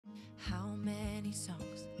How many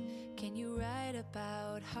songs can you write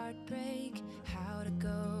about heartbreak? How to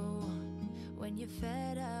go when you're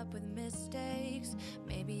fed up with mistakes?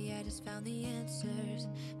 Maybe I just found the answers.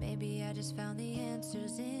 Maybe I just found the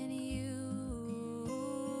answers in you.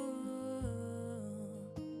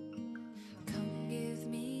 Come give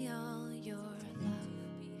me all your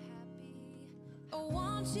love. Be happy. I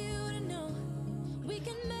want you to know we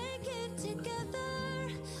can make it together.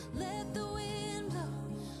 Let the wind blow.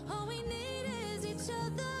 All we need is each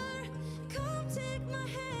other. Come take my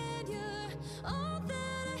hand. You're all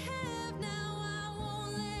that I have now. I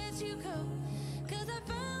won't let you go, 'cause I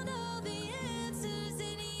found all the answers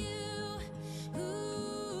in you.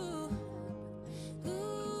 Ooh,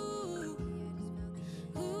 ooh,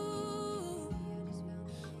 ooh,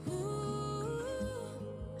 ooh,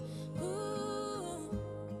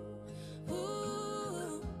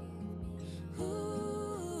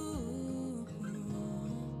 ooh.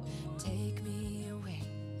 Take me away.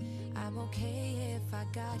 I'm okay if I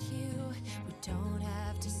got you. We don't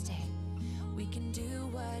have to stay. We can do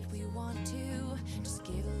what we want to. Just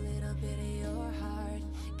give a little bit of your heart.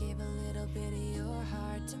 Give a little bit of your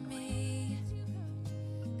heart to me.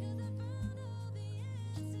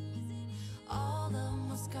 All of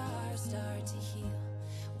my scars start to heal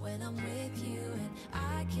when I'm with you, and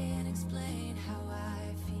I can't explain how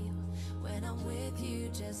I feel when I'm with you.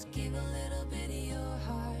 Just give a little bit of your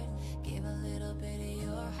heart. Give a little bit of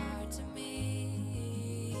your heart to me.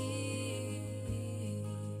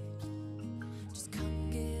 Just come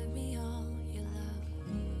give me all your love.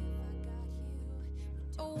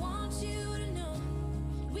 I want you to know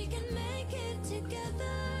we can make it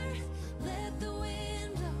together. Let the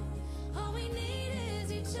wind blow. All we need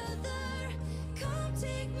is each other. Come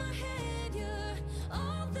take my hand. You're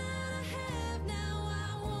all that I have now. I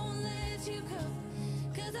won't let you go,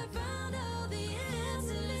 'cause I found all the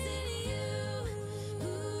answers in you.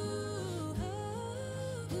 Ooh, ooh,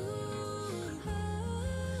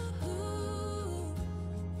 ooh,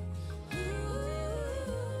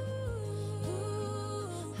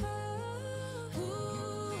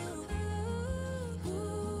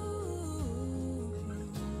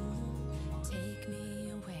 take me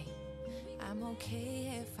away. I'm okay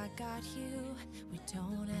if I got you. We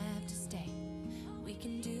don't have to stay. We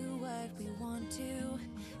can do what we want to.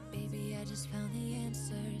 Baby, I just found the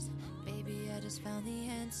answers. Baby, I just found the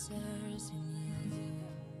answers in you.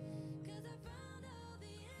 'Cause I found all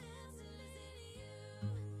the answers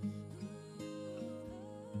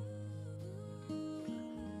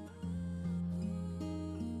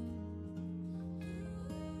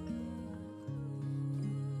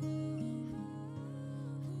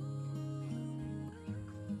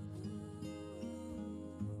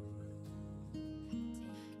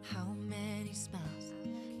How many smiles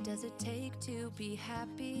does it take to be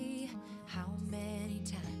happy? How many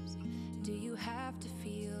times do you have to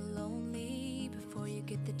feel lonely before you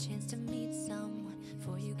get the chance to meet someone?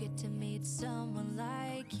 Before you get to meet someone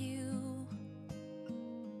like you?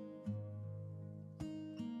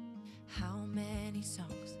 How many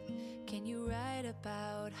songs can you write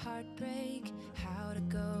about heartbreak? How to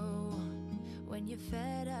go when you're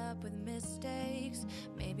fed up with mistakes?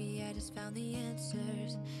 Maybe I just found the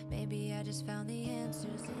answers. Maybe I just found the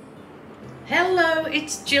answers. Hello,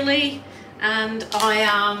 it's Jilly, and I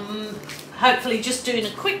am hopefully just doing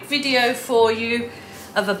a quick video for you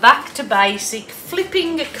of a back to basic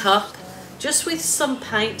flipping a cup just with some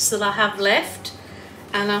paints that I have left.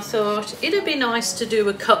 And I thought it'd be nice to do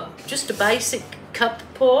a cup, just a basic cup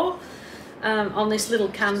pour on this little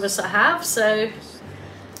canvas I have. So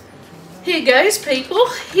here goes, people,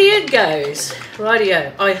 here goes.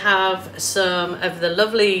 Rightio, I have some of the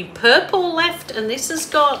lovely purple left, and this has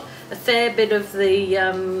got a fair bit of the,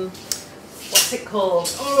 what's it called?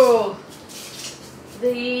 Oh,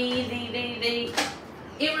 the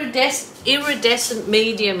iridescent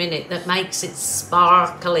medium in it that makes it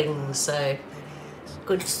sparkling. So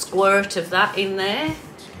good squirt of that in there.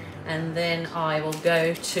 And then I will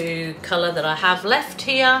go to colour that I have left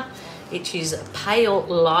here, which is a pale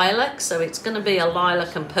lilac. So it's going to be a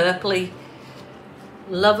lilac and purpley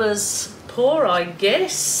lover's pour, I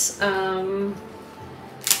guess. I'm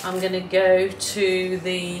going to go to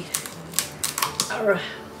the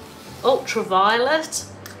ultraviolet,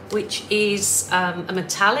 which is a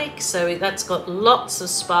metallic, so that's got lots of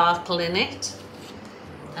sparkle in it.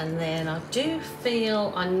 And then I do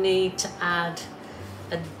feel I need to add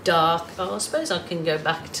a dark, oh, I suppose I can go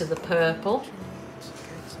back to the purple,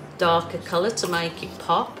 darker colour to make it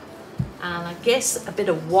pop. And I guess a bit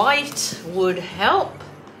of white would help.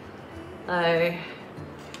 So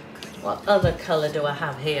what other colour do I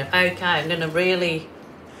have here? Okay, I'm going to really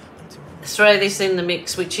throw this in the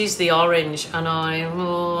mix, which is the orange, and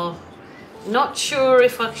I'm not sure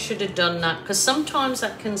if I should have done that, because sometimes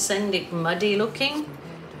that can send it muddy looking.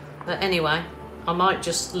 But anyway, I might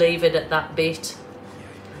just leave it at that bit.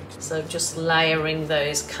 So just layering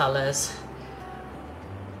those colours.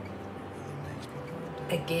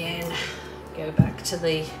 Again, go back to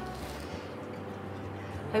the...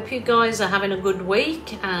 Hope you guys are having a good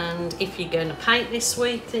week, and if you're going to paint this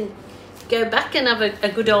week, then go back and have a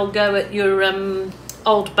good old go at your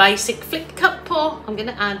old basic flip cup pour. I'm going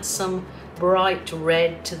to add some bright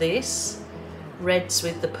red to this. Reds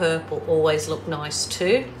with the purple always look nice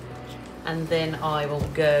too. And then I will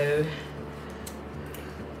go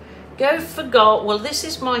for gold. Well, this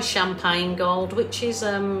is my champagne gold, which is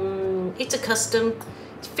it's a custom.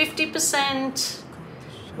 It's 50%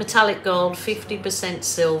 metallic gold, 50%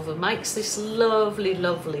 silver. Makes this lovely,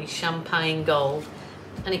 lovely champagne gold.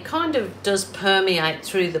 And it kind of does permeate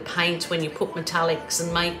through the paint when you put metallics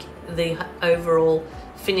and make the overall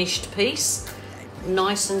finished piece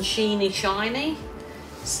nice and sheeny, shiny.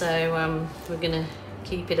 So we're gonna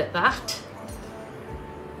keep it at that.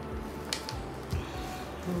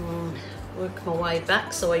 Work my way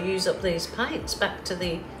back so I use up these paints. Back to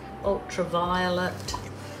the ultraviolet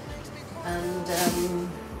and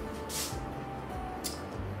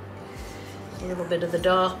a little bit of the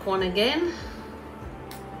dark one again.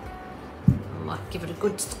 I might give it a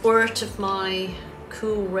good squirt of my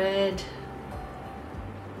cool red.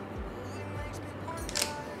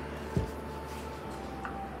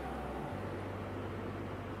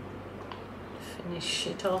 Finish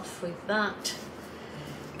it off with that.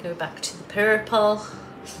 Go back to the purple.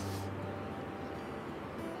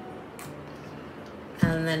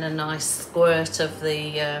 And then a nice squirt of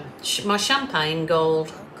the my champagne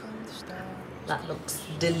gold. That looks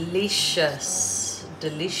delicious.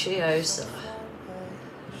 Delicioso.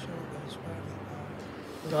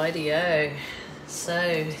 Rightio.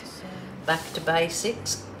 So, back to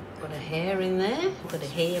basics. Got a hair in there. Got a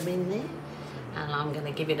hair in there. And I'm going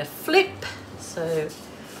to give it a flip. So,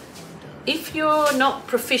 if you're not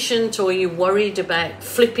proficient or you're worried about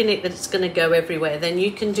flipping it that it's going to go everywhere, then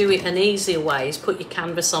you can do it an easier way is put your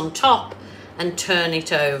canvas on top and turn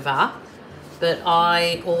it over. But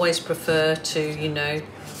I always prefer to, you know,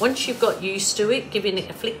 once you've got used to it, giving it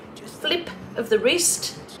a flip of the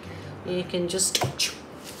wrist, you can just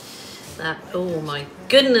that. Oh my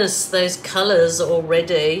goodness, those colours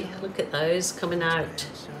already. Look at those coming out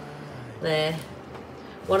there.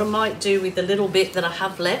 What I might do with the little bit that I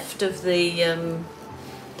have left of the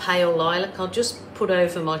pale lilac, I'll just put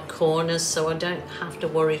over my corners so I don't have to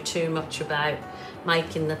worry too much about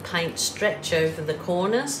making the paint stretch over the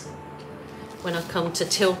corners when I come to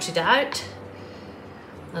tilt it out.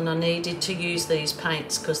 And I needed to use these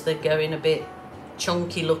paints because they're going a bit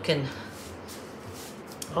chunky looking.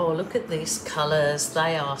 Oh, look at these colours.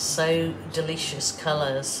 They are so delicious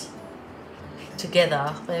colours.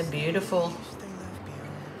 Together, they're beautiful.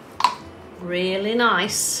 Really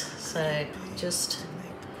nice. So just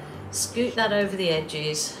scoot that over the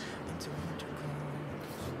edges.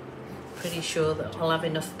 Pretty sure that I'll have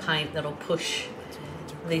enough paint that'll push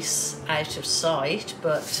this out of sight,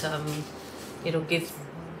 but it'll give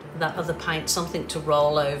that other paint something to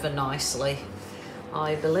roll over nicely,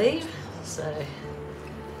 I believe. So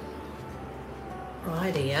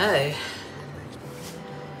rightio.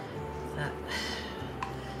 That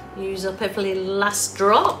use up every last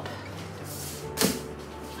drop.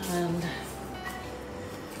 And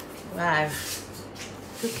wow,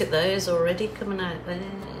 look at those already coming out there.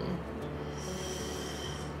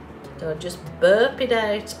 Do I just burp it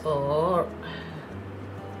out or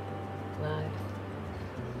wow?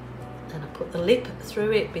 And I put the lip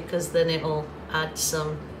through it because then it'll add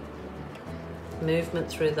some movement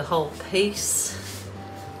through the whole piece.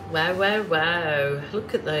 Wow, wow, wow.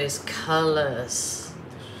 Look at those colours.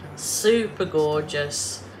 Super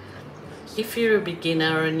gorgeous. If you're a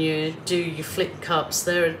beginner and you do your flip cups,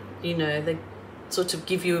 they're, you know, they sort of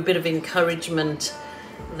give you a bit of encouragement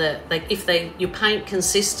that if your paint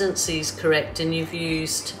consistency is correct and you've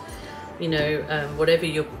used, you know, whatever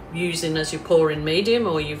you're using as your pouring medium,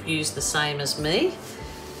 or you've used the same as me,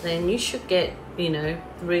 then you should get, you know,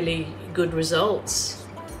 really good results.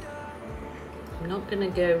 I'm not going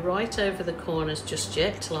to go right over the corners just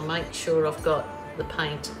yet till I make sure I've got the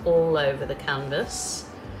paint all over the canvas.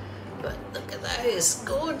 But look at those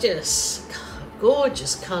gorgeous,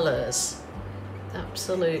 gorgeous colours.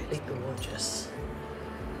 Absolutely gorgeous.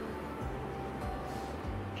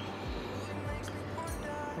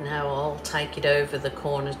 Now I'll take it over the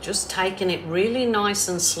corners, just taking it really nice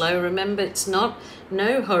and slow. Remember, it's not,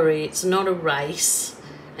 no hurry, it's not a race.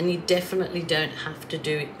 and you definitely don't have to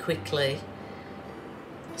do it quickly.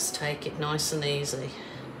 Just take it nice and easy.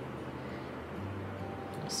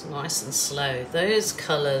 It's nice and slow. Those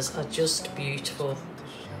colours are just beautiful.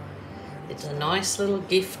 It's a nice little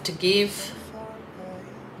gift to give.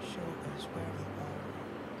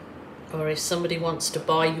 Or if somebody wants to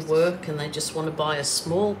buy your work and they just want to buy a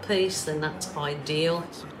small piece, then that's ideal.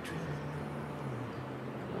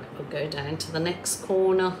 We'll go down to the next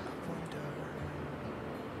corner.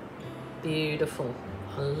 Beautiful.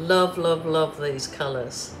 I love, love, love these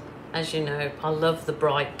colours. As you know, I love the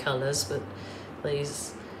bright colours, but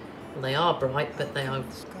these, well, they are bright, but they are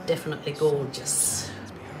definitely gorgeous.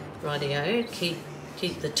 Rightio,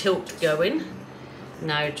 keep the tilt going.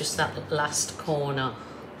 Now just that last corner.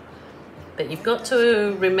 But you've got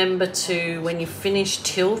to remember to, when you finish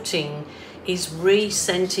tilting, is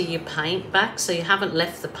re-center your paint back so you haven't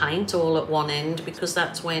left the paint all at one end, because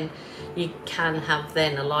that's when you can have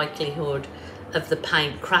then a likelihood of the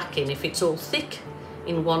paint cracking if it's all thick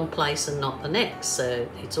in one place and not the next. So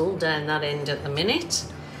it's all down that end at the minute,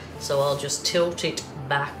 so I'll just tilt it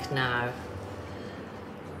back now.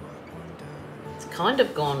 It's kind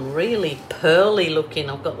of gone really pearly looking.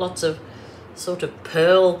 I've got lots of sort of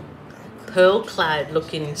pearl cloud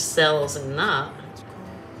looking cells in that.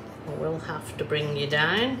 I will have to bring you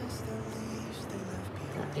down.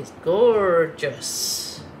 That is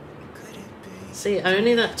gorgeous. See,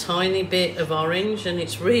 only that tiny bit of orange, and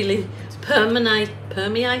it's really permeate,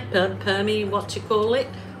 what you call it,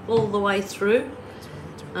 all the way through.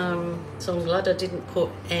 So I'm glad I didn't put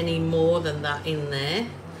any more than that in there.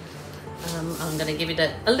 I'm going to give it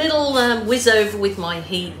a little whiz over with my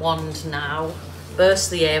heat wand now.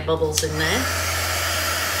 Burst the air bubbles in there.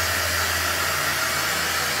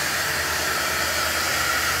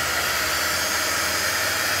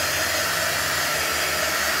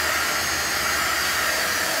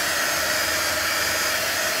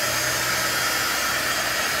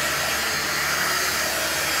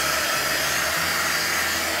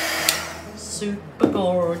 Super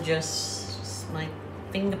gorgeous. Just make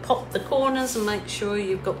finger pop the corners and make sure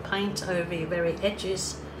you've got paint over your very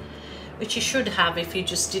edges, which you should have if you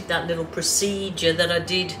just did that little procedure that I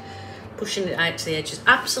did, pushing it out to the edges.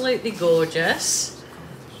 Absolutely gorgeous.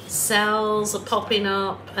 Cells are popping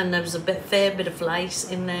up, and there was a fair bit of lace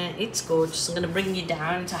in there. It's gorgeous. I'm going to bring you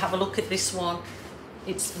down to have a look at this one.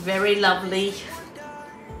 It's very lovely.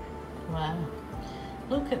 Wow.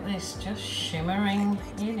 Look at this, just shimmering.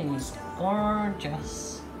 It is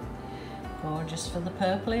gorgeous. Gorgeous for the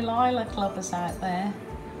purpley lilac lovers out there.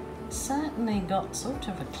 Certainly got sort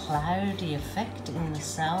of a cloudy effect in the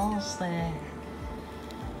cells there.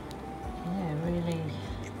 Yeah, really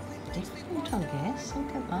different, I guess.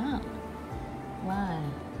 Look at that. Wow.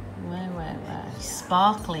 Wow.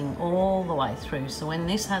 Sparkling all the way through. So when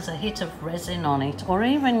this has a hit of resin on it, or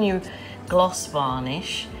even you gloss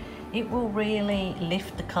varnish, it will really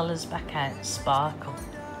lift the colours back out, sparkle.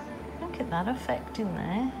 Look at that effect in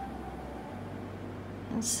there.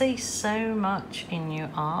 And see so much in your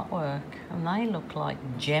artwork, and they look like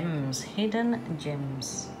gems, hidden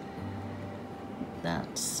gems.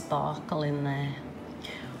 That sparkle in there.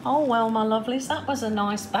 Oh well, my lovelies, that was a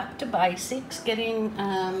nice back to basics, getting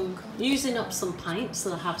using up some paints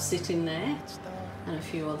that I have sitting there and a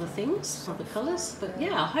few other things, other colours. But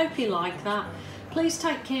yeah, I hope you like that. Please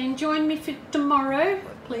take care and join me for tomorrow.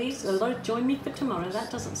 Please, join me for tomorrow.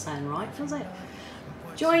 That doesn't sound right, does it?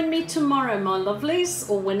 Join me tomorrow, my lovelies,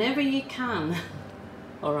 or whenever you can.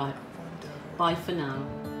 All right, bye for now.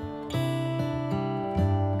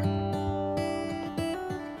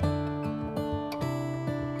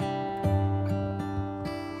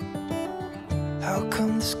 How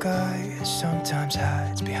come the sky sometimes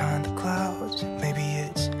hides behind the clouds? Maybe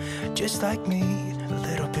it's just like me, a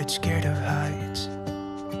little bit scared of heights.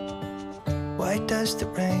 Why does the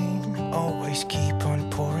rain always keep on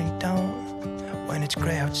pouring down when it's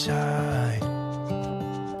grey outside?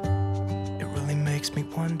 It really makes me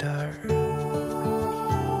wonder.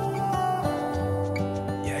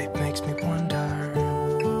 Yeah, it makes me wonder.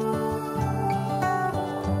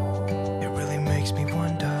 It really makes me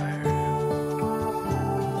wonder.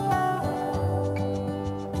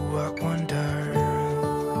 Ooh, I wonder.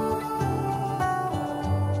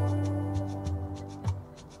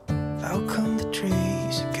 How come the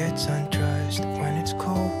trees get undressed when it's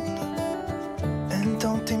cold? And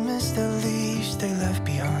don't they miss the leaves they left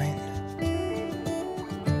behind?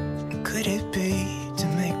 Could it be to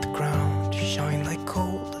make the ground shine like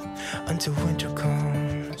gold until winter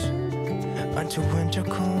comes? Until winter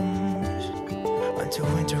comes, until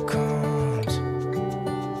winter comes.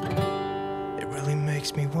 It really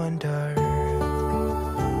makes me wonder.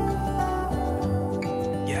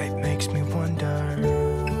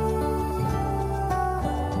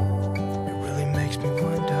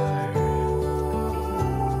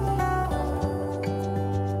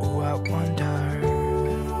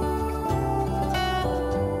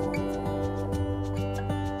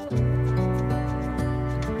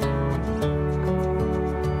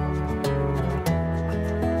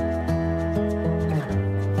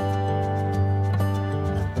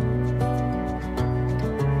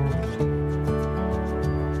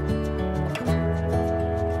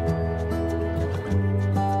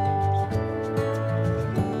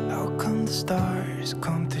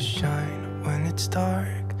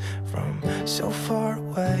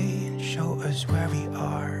 us where we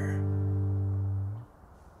are.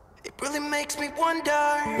 It really makes me wonder.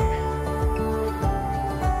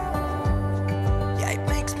 Yeah, it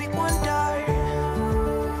makes me wonder.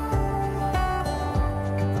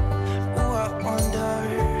 Ooh, I wonder.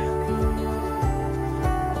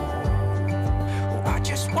 Ooh, I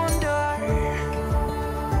just wonder.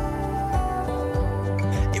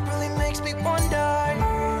 It really makes me wonder.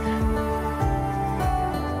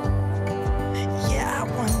 Yeah, I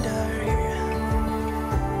wonder.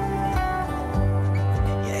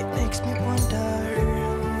 Yeah, it makes me wonder.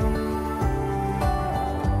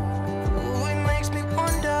 Ooh, it makes me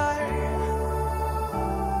wonder.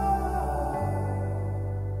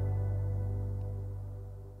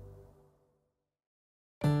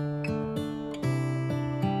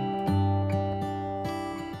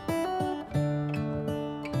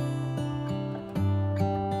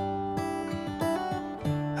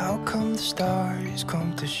 How come the stars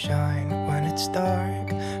come to shine when it's dark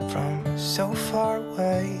from so far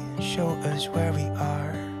away? Show us where we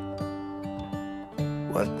are.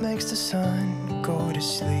 What makes the sun go to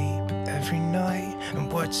sleep every night,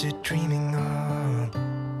 and what's it dreaming of?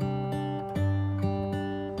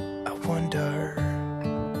 I wonder.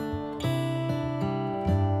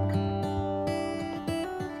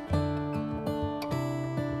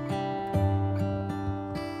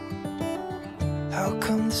 How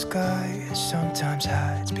come the sky sometimes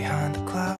hides behind the clouds?